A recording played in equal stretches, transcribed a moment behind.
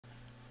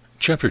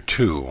Chapter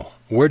 2.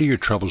 Where do your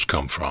troubles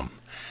come from?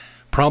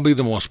 Probably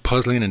the most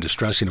puzzling and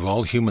distressing of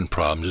all human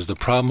problems is the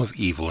problem of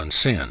evil and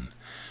sin.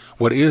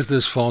 What is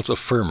this false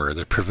affirmer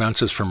that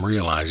prevents us from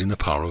realizing the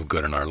power of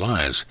good in our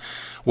lives?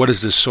 What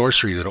is this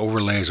sorcery that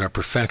overlays our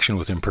perfection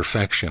with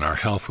imperfection, our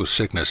health with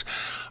sickness,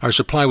 our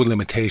supply with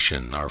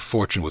limitation, our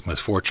fortune with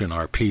misfortune,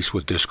 our peace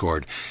with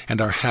discord,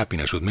 and our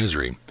happiness with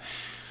misery?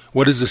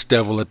 What is this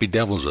devil that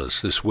bedevils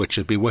us, this witch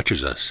that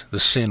bewitches us, the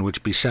sin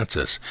which besets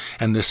us,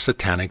 and this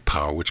satanic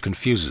power which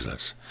confuses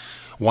us?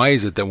 Why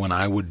is it that when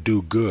I would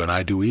do good,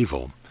 I do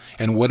evil?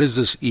 And what is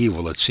this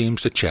evil that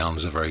seems to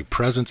challenge the very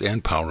presence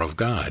and power of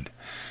God?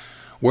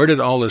 Where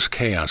did all this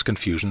chaos,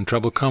 confusion, and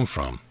trouble come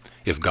from?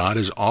 If God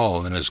is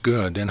all and is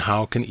good, then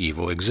how can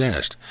evil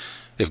exist?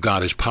 If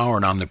God is power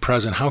and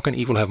omnipresent, how can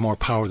evil have more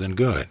power than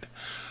good?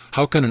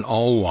 How can an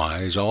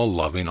all-wise,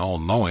 all-loving,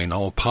 all-knowing,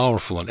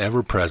 all-powerful, and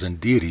ever-present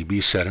deity be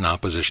set in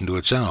opposition to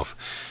itself?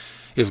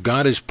 If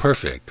God is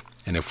perfect,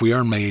 and if we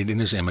are made in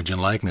His image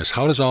and likeness,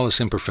 how does all this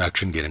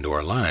imperfection get into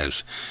our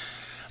lives?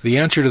 The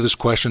answer to these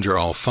questions are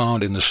all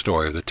found in the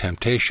story of the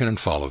temptation and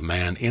fall of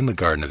man in the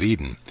Garden of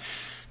Eden.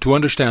 To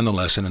understand the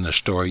lesson in the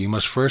story, you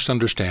must first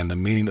understand the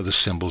meaning of the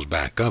symbols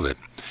back of it.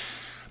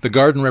 The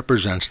garden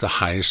represents the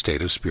highest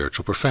state of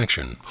spiritual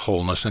perfection,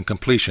 wholeness, and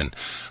completion,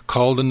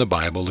 called in the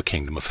Bible the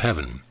kingdom of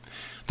heaven.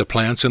 The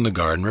plants in the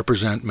garden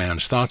represent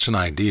man's thoughts and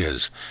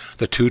ideas.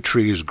 The two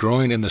trees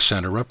growing in the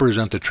center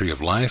represent the tree of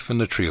life and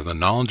the tree of the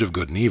knowledge of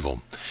good and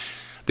evil.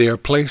 They are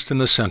placed in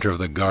the center of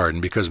the garden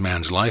because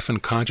man's life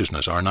and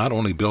consciousness are not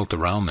only built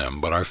around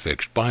them, but are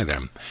fixed by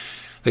them.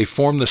 They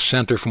form the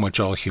center from which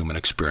all human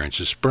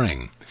experiences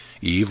spring.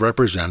 Eve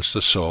represents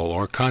the soul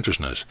or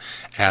consciousness.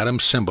 Adam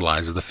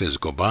symbolizes the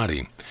physical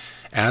body.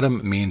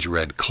 Adam means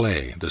red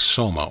clay, the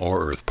soma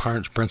or earth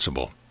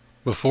principle.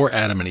 Before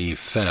Adam and Eve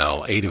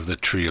fell, ate of the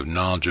tree of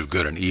knowledge of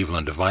good and evil,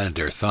 and divided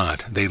their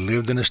thought, they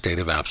lived in a state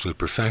of absolute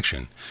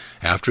perfection.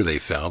 After they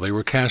fell, they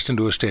were cast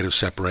into a state of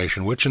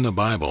separation, which in the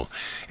Bible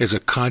is a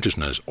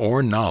consciousness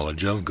or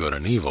knowledge of good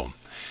and evil.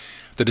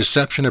 The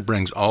deception that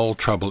brings all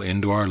trouble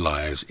into our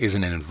lives is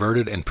an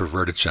inverted and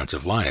perverted sense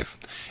of life.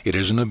 It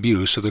is an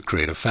abuse of the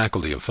creative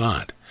faculty of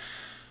thought.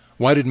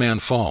 Why did man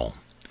fall?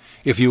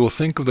 If you will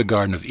think of the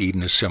Garden of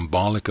Eden as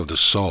symbolic of the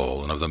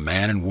soul and of the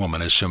man and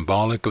woman as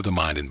symbolic of the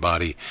mind and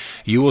body,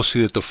 you will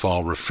see that the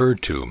fall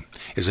referred to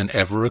is an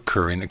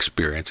ever-occurring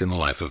experience in the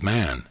life of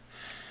man.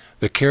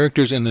 The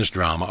characters in this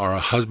drama are a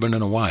husband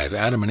and a wife,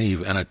 Adam and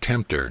Eve, and a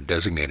tempter,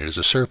 designated as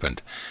a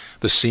serpent.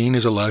 The scene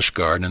is a lush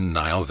garden in the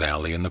Nile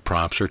Valley, and the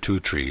props are two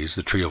trees,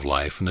 the tree of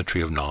life and the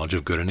tree of knowledge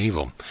of good and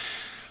evil.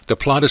 The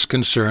plot is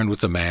concerned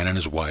with the man and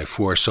his wife,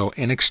 who are so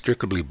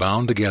inextricably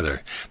bound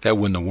together that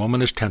when the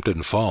woman is tempted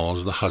and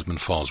falls, the husband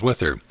falls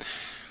with her.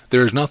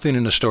 There is nothing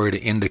in the story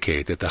to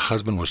indicate that the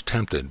husband was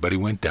tempted, but he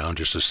went down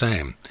just the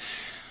same.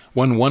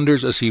 One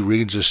wonders as he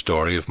reads the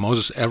story if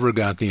Moses ever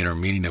got the inner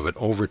meaning of it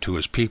over to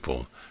his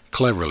people.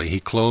 Cleverly, he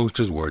closed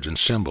his words in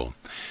symbol.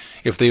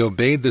 If they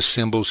obeyed the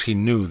symbols, he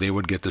knew they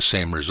would get the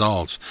same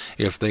results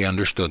if they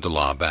understood the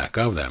law back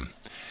of them.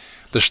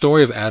 The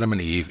story of Adam and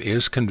Eve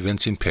is a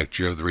convincing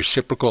picture of the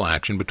reciprocal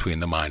action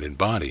between the mind and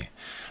body.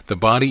 The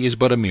body is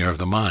but a mirror of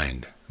the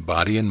mind.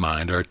 Body and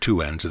mind are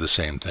two ends of the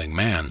same thing,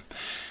 man.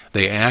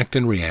 They act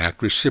and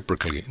react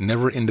reciprocally,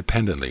 never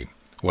independently.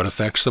 What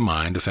affects the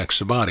mind affects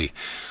the body.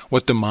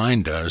 What the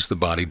mind does, the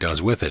body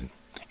does with it.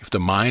 If the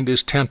mind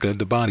is tempted,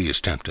 the body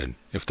is tempted.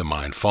 If the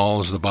mind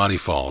falls, the body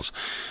falls.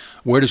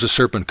 Where does the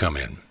serpent come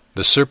in?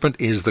 The serpent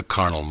is the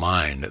carnal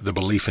mind, the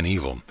belief in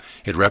evil.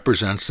 It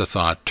represents the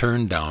thought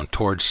turned down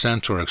towards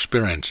sense or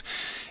experience.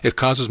 It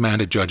causes man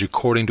to judge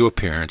according to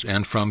appearance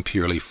and from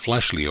purely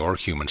fleshly or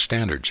human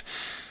standards.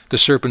 The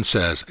serpent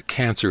says,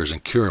 cancer is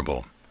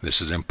incurable. This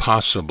is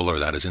impossible, or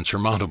that is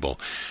insurmountable,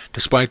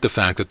 despite the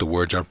fact that the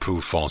words are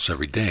proved false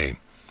every day.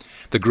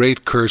 The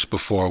great curse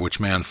before which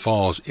man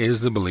falls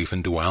is the belief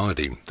in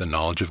duality, the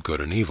knowledge of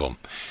good and evil.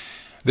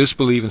 This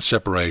belief in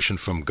separation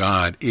from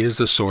God is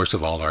the source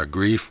of all our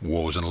grief,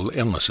 woes, and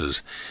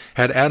illnesses.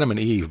 Had Adam and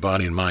Eve,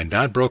 body and mind,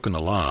 not broken the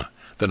law,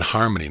 then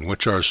harmony in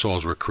which our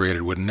souls were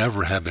created would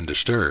never have been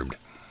disturbed.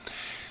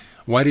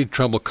 Why did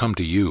trouble come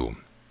to you?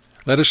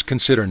 Let us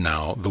consider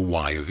now the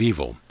why of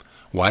evil.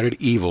 Why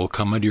did evil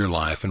come into your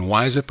life, and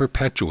why is it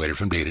perpetuated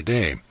from day to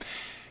day?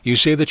 You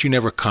say that you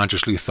never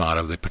consciously thought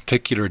of the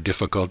particular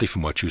difficulty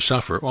from which you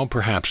suffer. Well,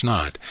 perhaps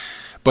not.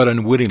 But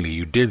unwittingly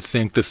you did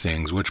think the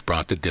things which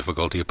brought the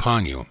difficulty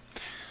upon you.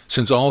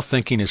 Since all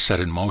thinking is set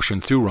in motion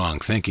through wrong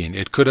thinking,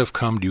 it could have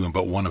come to you in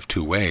but one of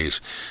two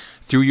ways: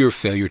 through your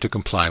failure to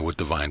comply with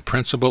divine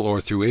principle, or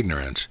through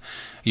ignorance.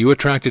 You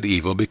attracted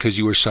evil because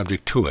you were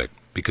subject to it,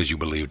 because you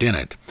believed in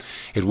it.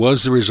 It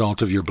was the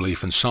result of your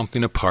belief in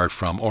something apart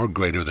from or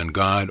greater than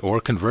God,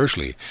 or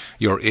conversely,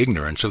 your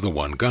ignorance of the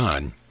one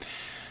God.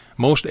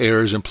 Most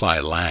errors imply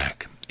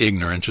lack.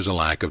 Ignorance is a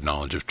lack of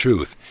knowledge of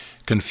truth.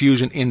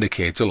 Confusion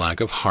indicates a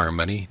lack of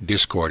harmony.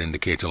 Discord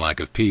indicates a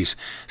lack of peace.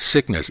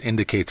 Sickness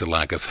indicates a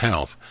lack of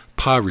health.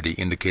 Poverty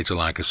indicates a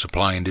lack of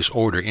supply, and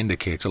disorder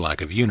indicates a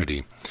lack of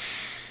unity.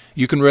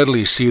 You can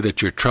readily see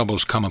that your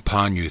troubles come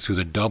upon you through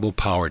the double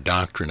power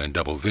doctrine and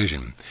double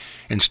vision.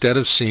 Instead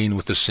of seeing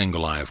with the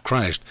single eye of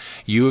Christ,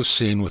 you have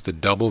seen with the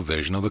double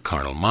vision of the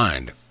carnal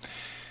mind.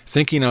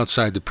 Thinking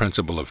outside the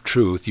principle of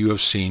truth, you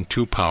have seen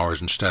two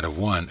powers instead of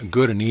one,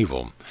 good and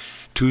evil,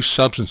 two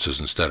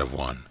substances instead of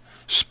one,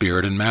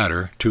 spirit and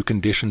matter, two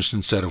conditions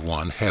instead of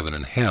one, heaven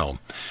and hell.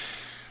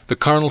 The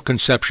carnal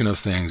conception of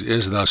things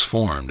is thus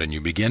formed, and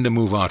you begin to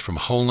move out from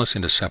wholeness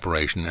into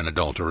separation and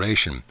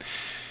adulteration.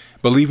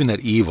 Believing that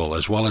evil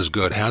as well as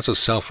good has a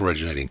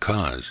self-originating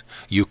cause,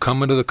 you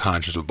come into the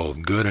consciousness of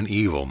both good and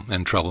evil,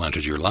 and trouble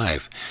enters your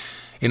life.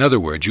 In other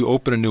words, you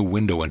open a new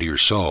window into your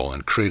soul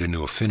and create a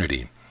new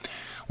affinity.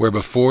 Where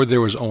before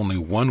there was only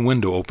one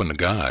window open to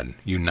God,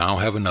 you now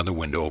have another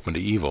window open to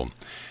evil.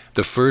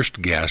 The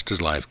first guest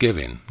is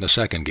life-giving. The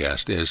second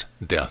guest is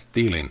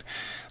death-dealing.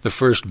 The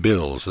first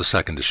builds, the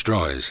second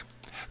destroys.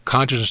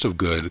 Consciousness of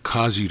good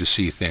causes you to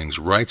see things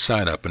right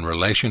side up in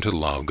relation to the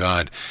law of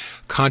God.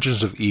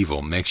 Consciousness of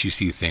evil makes you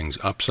see things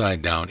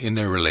upside down in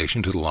their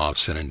relation to the law of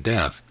sin and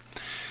death.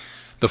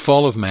 The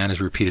fall of man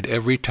is repeated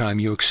every time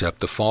you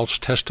accept the false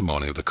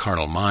testimony of the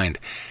carnal mind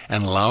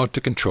and allow it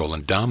to control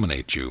and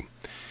dominate you.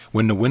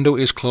 When the window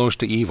is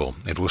closed to evil,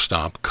 it will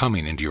stop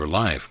coming into your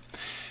life.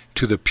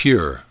 To the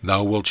pure,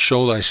 thou wilt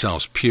show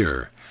thyself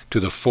pure.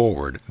 To the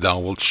forward, thou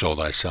wilt show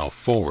thyself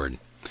forward.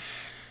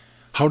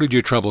 How did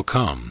your trouble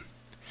come?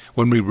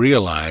 When we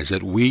realize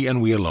that we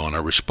and we alone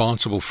are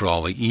responsible for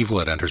all the evil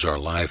that enters our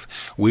life,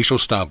 we shall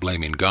stop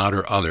blaming God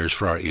or others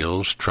for our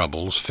ills,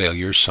 troubles,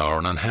 failures, sorrow,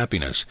 and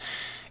unhappiness.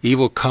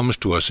 Evil comes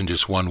to us in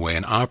just one way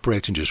and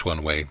operates in just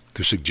one way,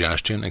 through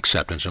suggestion,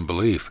 acceptance, and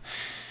belief.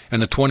 In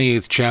the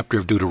 28th chapter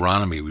of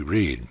Deuteronomy we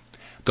read,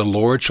 "The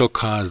Lord shall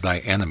cause thy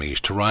enemies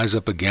to rise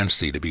up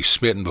against thee to be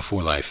smitten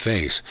before thy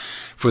face,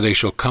 for they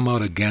shall come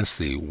out against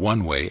thee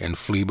one way and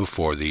flee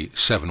before thee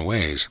 7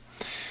 ways."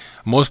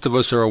 Most of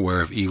us are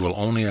aware of evil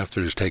only after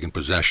it has taken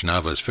possession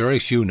of us. Very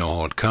few know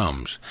how it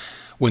comes.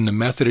 When the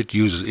method it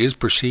uses is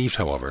perceived,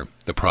 however,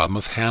 the problem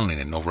of handling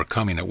it and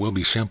overcoming it will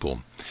be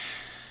simple.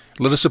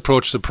 Let us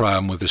approach the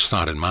problem with this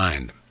thought in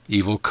mind.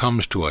 Evil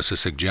comes to us as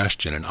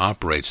suggestion and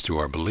operates through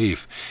our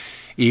belief.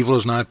 Evil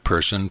is not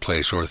person,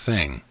 place, or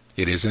thing.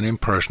 It is an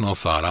impersonal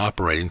thought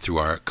operating through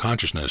our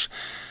consciousness.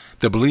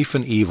 The belief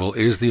in evil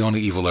is the only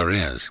evil there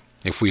is.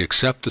 If we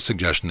accept the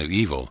suggestion of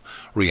evil,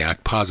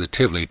 react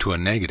positively to a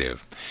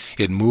negative,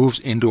 it moves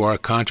into our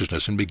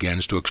consciousness and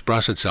begins to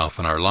express itself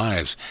in our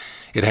lives.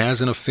 It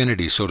has an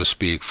affinity, so to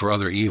speak, for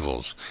other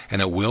evils,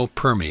 and it will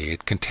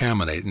permeate,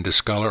 contaminate, and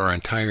discolor our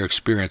entire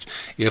experience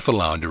if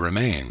allowed to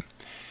remain.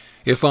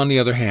 If, on the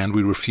other hand,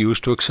 we refuse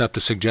to accept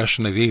the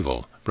suggestion of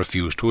evil,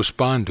 refuse to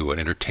respond to it,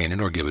 entertain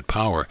it, or give it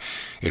power,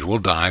 it will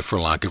die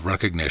for lack of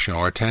recognition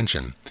or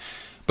attention.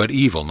 But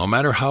evil, no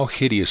matter how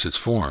hideous its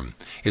form,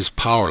 is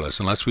powerless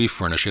unless we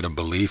furnish it a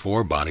belief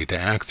or body to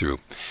act through.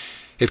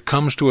 It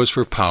comes to us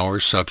for power,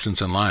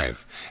 substance, and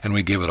life, and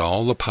we give it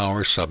all the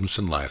power, substance,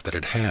 and life that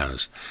it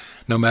has.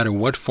 No matter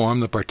what form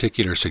the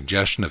particular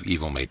suggestion of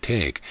evil may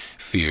take,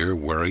 fear,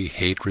 worry,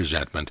 hate,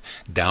 resentment,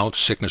 doubt,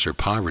 sickness, or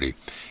poverty,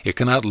 it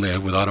cannot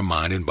live without a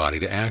mind and body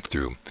to act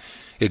through.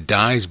 It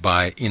dies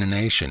by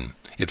inanition.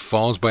 It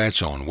falls by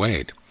its own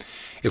weight.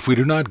 If we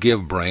do not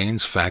give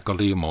brains,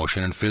 faculty,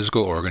 emotion, and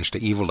physical organs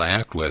to evil to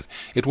act with,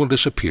 it will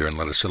disappear and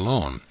let us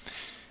alone.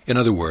 In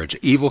other words,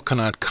 evil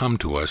cannot come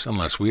to us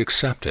unless we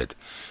accept it.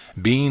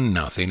 Being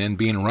nothing and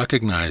being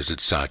recognized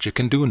as such, it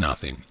can do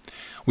nothing.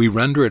 We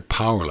render it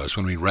powerless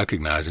when we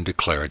recognize and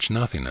declare its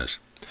nothingness.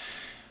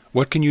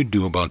 What can you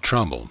do about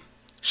trouble?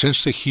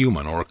 Since the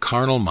human or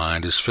carnal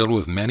mind is filled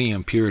with many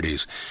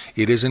impurities,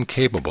 it is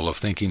incapable of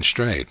thinking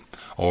straight,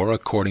 or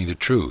according to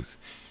truth.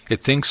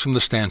 It thinks from the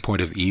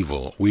standpoint of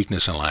evil,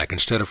 weakness, and lack,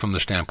 instead of from the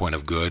standpoint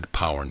of good,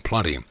 power, and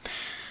plenty.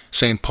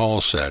 St. Paul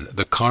said,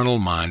 "The carnal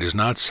mind is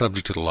not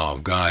subject to the law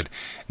of God,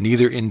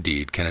 neither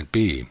indeed can it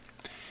be."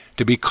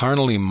 To be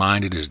carnally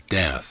minded is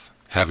death,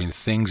 having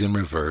things in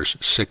reverse,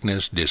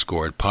 sickness,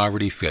 discord,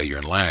 poverty, failure,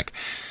 and lack.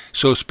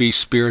 So to be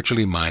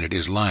spiritually minded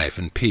is life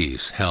and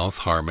peace, health,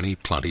 harmony,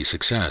 plenty,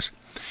 success.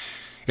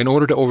 In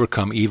order to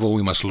overcome evil,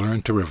 we must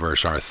learn to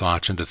reverse our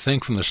thoughts and to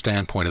think from the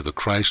standpoint of the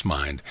Christ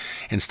mind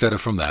instead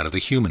of from that of the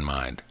human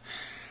mind.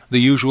 The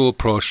usual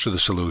approach to the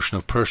solution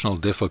of personal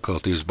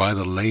difficulty is by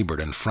the labored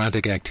and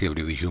frantic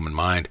activity of the human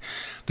mind.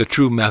 The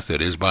true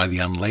method is by the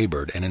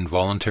unlabored and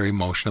involuntary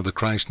motion of the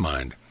Christ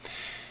mind.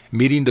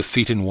 Meeting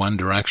defeat in one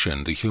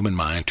direction, the human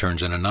mind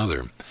turns in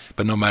another.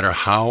 But no matter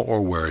how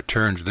or where it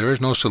turns, there is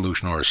no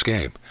solution or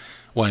escape.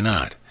 Why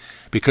not?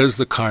 Because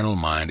the carnal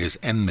mind is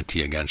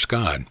enmity against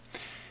God.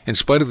 In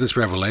spite of this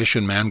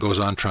revelation, man goes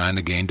on trying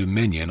to gain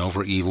dominion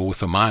over evil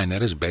with a mind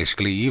that is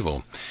basically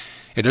evil.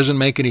 It doesn't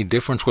make any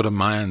difference what a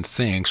man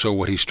thinks or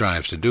what he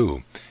strives to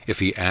do. If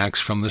he acts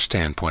from the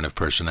standpoint of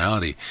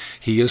personality,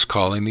 he is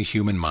calling the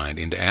human mind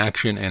into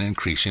action and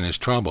increasing his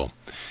trouble.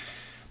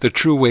 The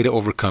true way to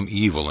overcome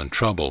evil and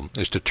trouble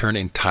is to turn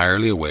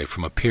entirely away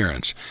from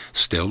appearance,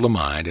 still the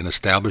mind, and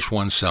establish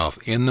oneself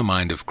in the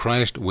mind of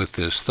Christ with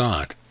this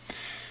thought: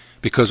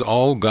 because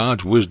all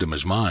God's wisdom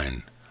is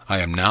mine, I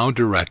am now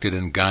directed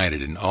and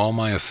guided in all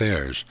my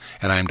affairs,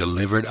 and I am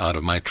delivered out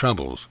of my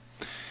troubles.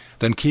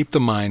 Then keep the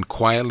mind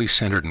quietly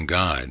centered in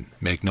God.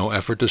 Make no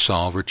effort to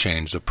solve or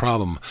change the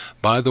problem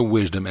by the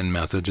wisdom and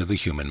methods of the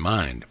human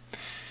mind.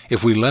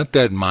 If we let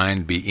that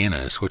mind be in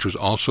us, which was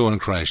also in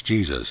Christ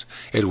Jesus,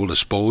 it will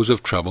dispose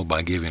of trouble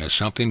by giving us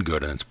something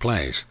good in its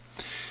place.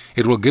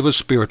 It will give us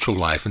spiritual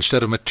life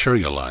instead of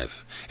material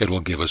life. It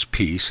will give us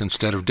peace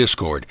instead of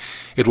discord.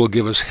 It will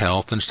give us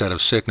health instead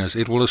of sickness.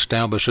 It will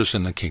establish us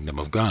in the kingdom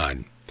of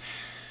God.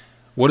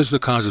 What is the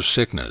cause of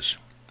sickness?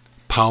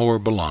 Power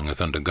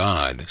belongeth unto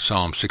God.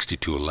 Psalm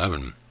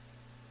 62:11.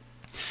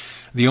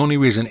 The only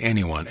reason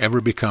anyone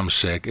ever becomes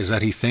sick is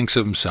that he thinks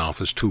of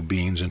himself as two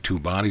beings and two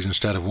bodies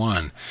instead of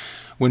one.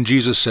 When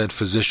Jesus said,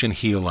 "Physician,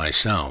 heal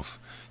thyself,"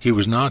 he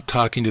was not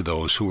talking to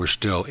those who were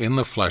still in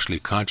the fleshly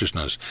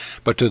consciousness,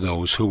 but to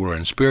those who were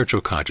in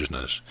spiritual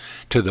consciousness,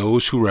 to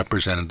those who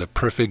represented the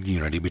perfect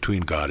unity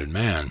between God and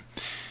man.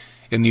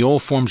 In the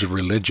old forms of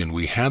religion,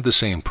 we had the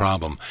same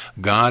problem: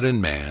 God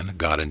and man,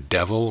 God and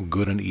devil,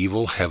 good and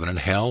evil, heaven and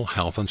hell,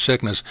 health and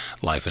sickness,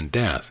 life and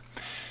death.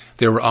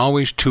 There were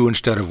always two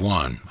instead of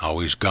one,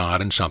 always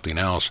God and something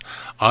else.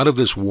 Out of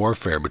this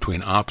warfare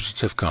between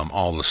opposites have come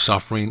all the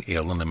suffering,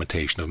 ill, and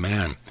limitation of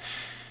man.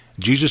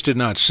 Jesus did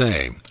not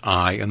say,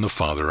 "I and the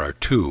Father are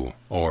two,"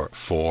 or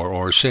 4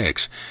 or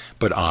 6,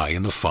 but "I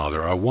and the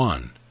Father are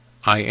one."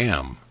 I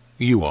am.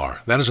 You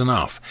are. That is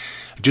enough.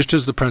 Just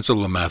as the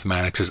principle of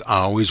mathematics is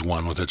always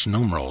one with its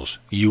numerals,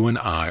 you and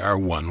I are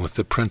one with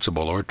the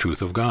principle or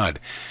truth of God.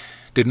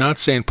 Did not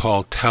St.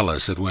 Paul tell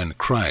us that when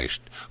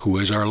Christ, who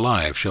is our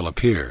life, shall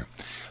appear,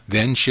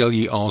 then shall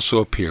ye also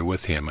appear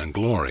with him in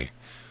glory?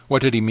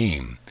 What did he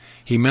mean?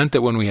 He meant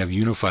that when we have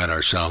unified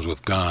ourselves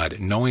with God,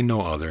 knowing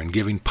no other and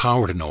giving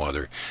power to no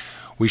other,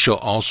 we shall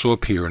also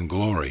appear in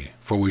glory,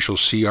 for we shall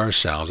see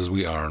ourselves as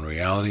we are in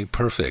reality,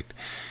 perfect.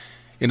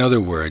 In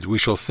other words, we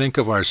shall think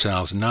of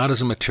ourselves not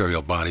as a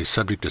material body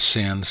subject to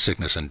sin,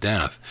 sickness, and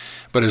death,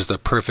 but as the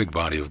perfect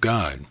body of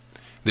God.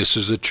 This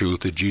is the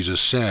truth that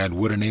Jesus said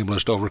would enable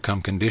us to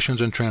overcome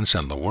conditions and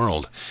transcend the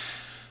world.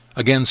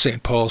 Again,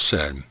 St. Paul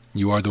said,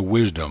 "You are the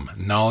wisdom,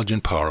 knowledge,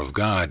 and power of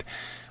God."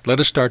 Let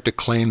us start to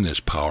claim this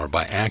power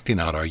by acting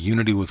out our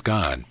unity with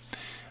God.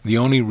 The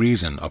only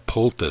reason a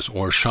poultice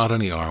or shot in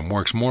the arm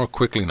works more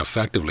quickly and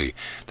effectively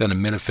than a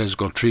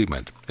metaphysical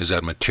treatment is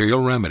that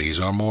material remedies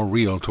are more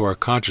real to our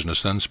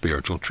consciousness than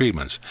spiritual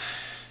treatments.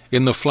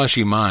 In the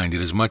fleshy mind, it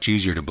is much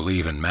easier to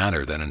believe in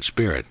matter than in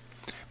spirit.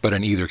 But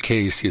in either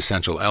case, the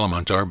essential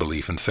elements are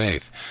belief and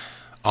faith.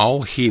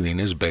 All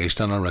healing is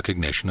based on a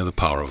recognition of the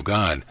power of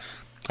God.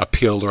 A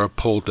pill or a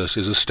poultice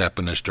is a step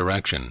in this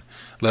direction.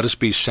 Let us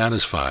be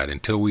satisfied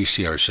until we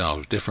see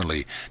ourselves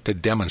differently to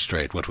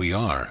demonstrate what we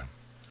are.